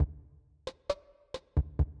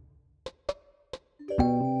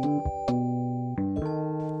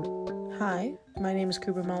My name is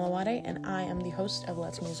Krupa Malawade, and I am the host of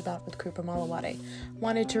Let's Muse About with Krupa Malawade.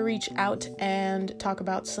 Wanted to reach out and talk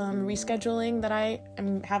about some rescheduling that I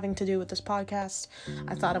am having to do with this podcast.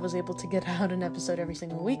 I thought I was able to get out an episode every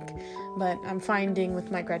single week, but I'm finding with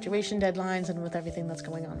my graduation deadlines and with everything that's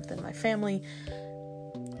going on within my family,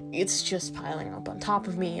 it's just piling up on top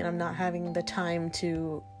of me, and I'm not having the time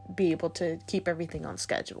to be able to keep everything on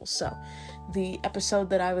schedule. So the episode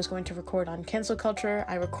that I was going to record on cancel culture,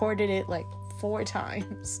 I recorded it like 4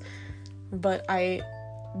 times, but I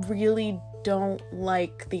really don't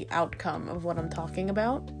like the outcome of what I'm talking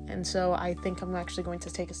about, and so I think I'm actually going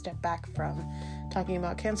to take a step back from talking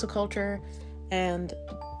about cancel culture and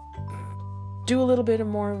do a little bit of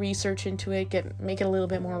more research into it, make it a little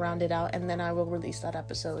bit more rounded out, and then I will release that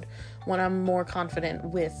episode when I'm more confident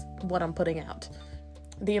with what I'm putting out.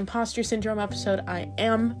 The imposter syndrome episode I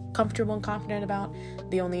am comfortable and confident about.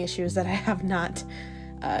 The only issue is that I have not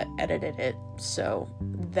edited it, so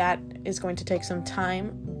that is going to take some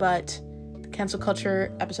time, but the cancel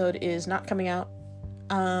culture episode is not coming out.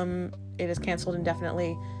 It is canceled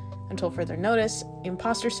indefinitely until further notice.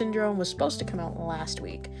 Imposter syndrome was supposed to come out last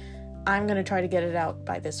week. I'm going to try to get it out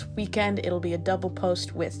by this weekend. It'll be a double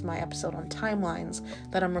post with my episode on timelines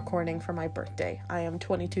that I'm recording for my birthday. I am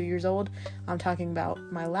 22 years old. I'm talking about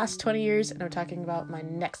my last 20 years, and I'm talking about my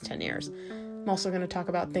next 10 years. I'm also going to talk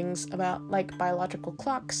about things about like biological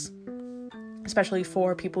clocks, especially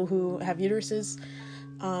for people who have uteruses.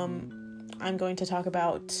 I'm going to talk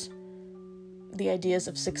about the ideas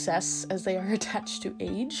of success as they are attached to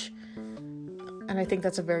age. And I think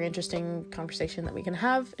that's a very interesting conversation that we can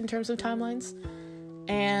have in terms of timelines.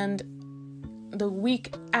 And the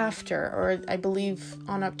week after, or I believe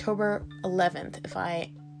on October 11th,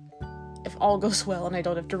 if all goes well and I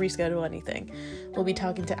don't have to reschedule anything, we'll be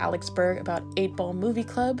talking to Alex Berg about 8 Ball Movie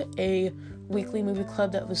Club, a weekly movie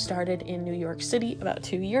club that was started in New York City about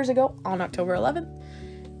 2 years ago on October 11th,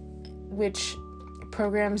 which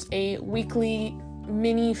programs a weekly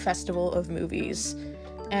mini festival of movies.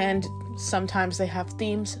 And sometimes they have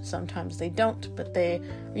themes, sometimes they don't, but they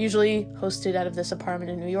are usually hosted out of this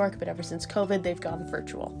apartment in New York, but ever since COVID, they've gone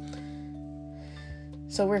virtual.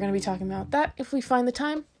 So we're going to be talking about that if we find the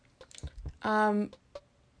time. And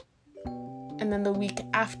then the week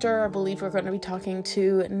after, I believe we're going to be talking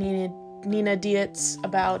to Nina Dietz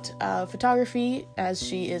about photography, as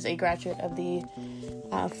she is a graduate of the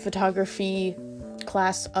photography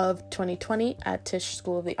class of 2020 at Tisch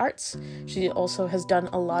School of the Arts. She also has done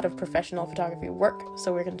a lot of professional photography work,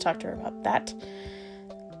 so we're going to talk to her about that.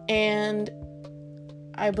 And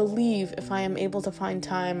I believe if I am able to find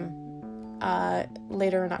time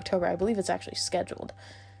later in October, I believe it's actually scheduled,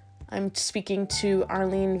 I'm speaking to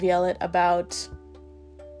Arlene Violette about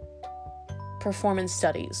performance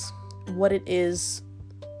studies, what it is,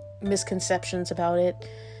 misconceptions about it,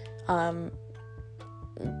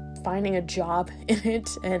 finding a job in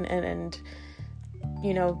it, and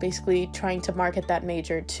you know, basically trying to market that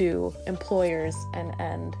major to employers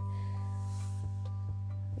and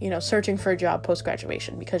you know, searching for a job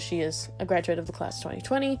post-graduation, because she is a graduate of the class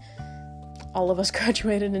 2020. All of us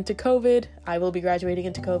graduated into COVID. I will be graduating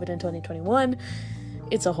into COVID in 2021.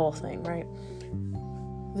 It's a whole thing, right?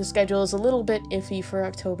 The schedule is a little bit iffy for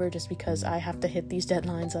October just because I have to hit these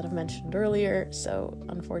deadlines that I've mentioned earlier, so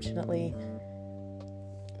unfortunately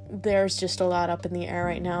there's just a lot up in the air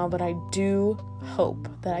right now, but I do hope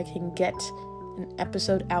that I can get an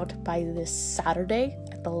episode out by this Saturday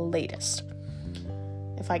at the latest.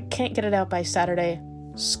 If I can't get it out by Saturday,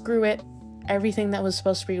 screw it. Everything that was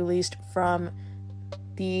supposed to be released from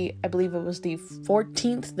I believe it was the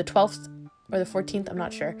 14th, the 12th, or the 14th, I'm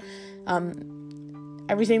not sure.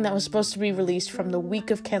 Everything that was supposed to be released from the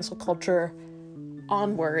week of cancel culture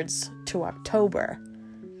onwards to October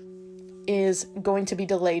is going to be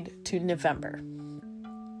delayed to November,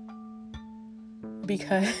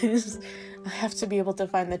 because I have to be able to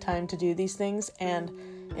find the time to do these things, and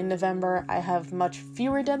in November I have much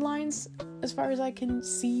fewer deadlines as far as I can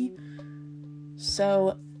see.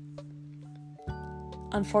 So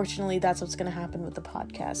unfortunately that's what's going to happen with the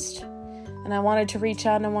podcast, and I wanted to reach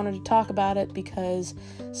out and I wanted to talk about it because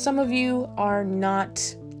some of you are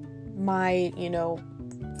not my, you know,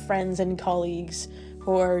 friends and colleagues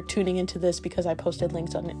who are tuning into this because I posted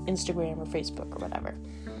links on Instagram or Facebook or whatever.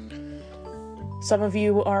 Some of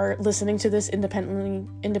you are listening to this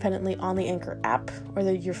independently on the Anchor app, or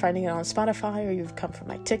that you're finding it on Spotify, or you've come from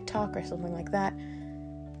my TikTok or something like that,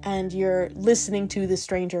 and you're listening to this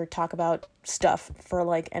stranger talk about stuff for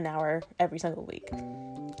like an hour every single week.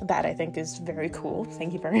 That I think is very cool.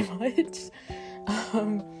 Thank you very much.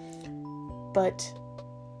 But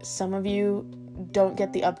some of you don't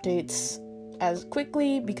get the updates as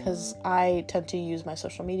quickly because I tend to use my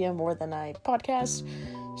social media more than I podcast.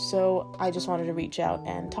 So I just wanted to reach out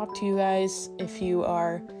and talk to you guys. If you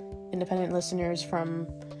are independent listeners from,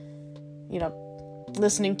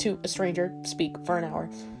 listening to a stranger speak for an hour,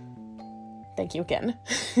 thank you again.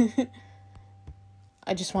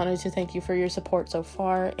 I just wanted to thank you for your support so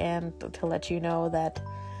far and to let you know that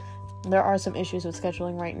there are some issues with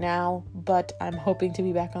scheduling right now, but I'm hoping to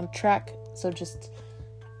be back on track. So just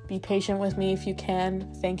be patient with me if you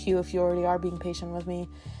can. Thank you if you already are being patient with me.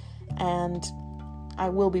 And I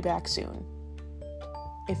will be back soon.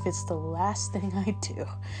 If it's the last thing I do,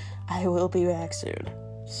 I will be back soon.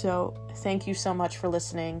 So thank you so much for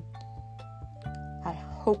listening. I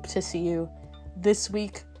hope to see you this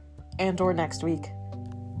week and or next week,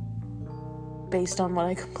 based on what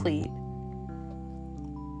I complete.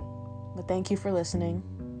 But thank you for listening,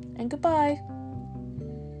 and goodbye.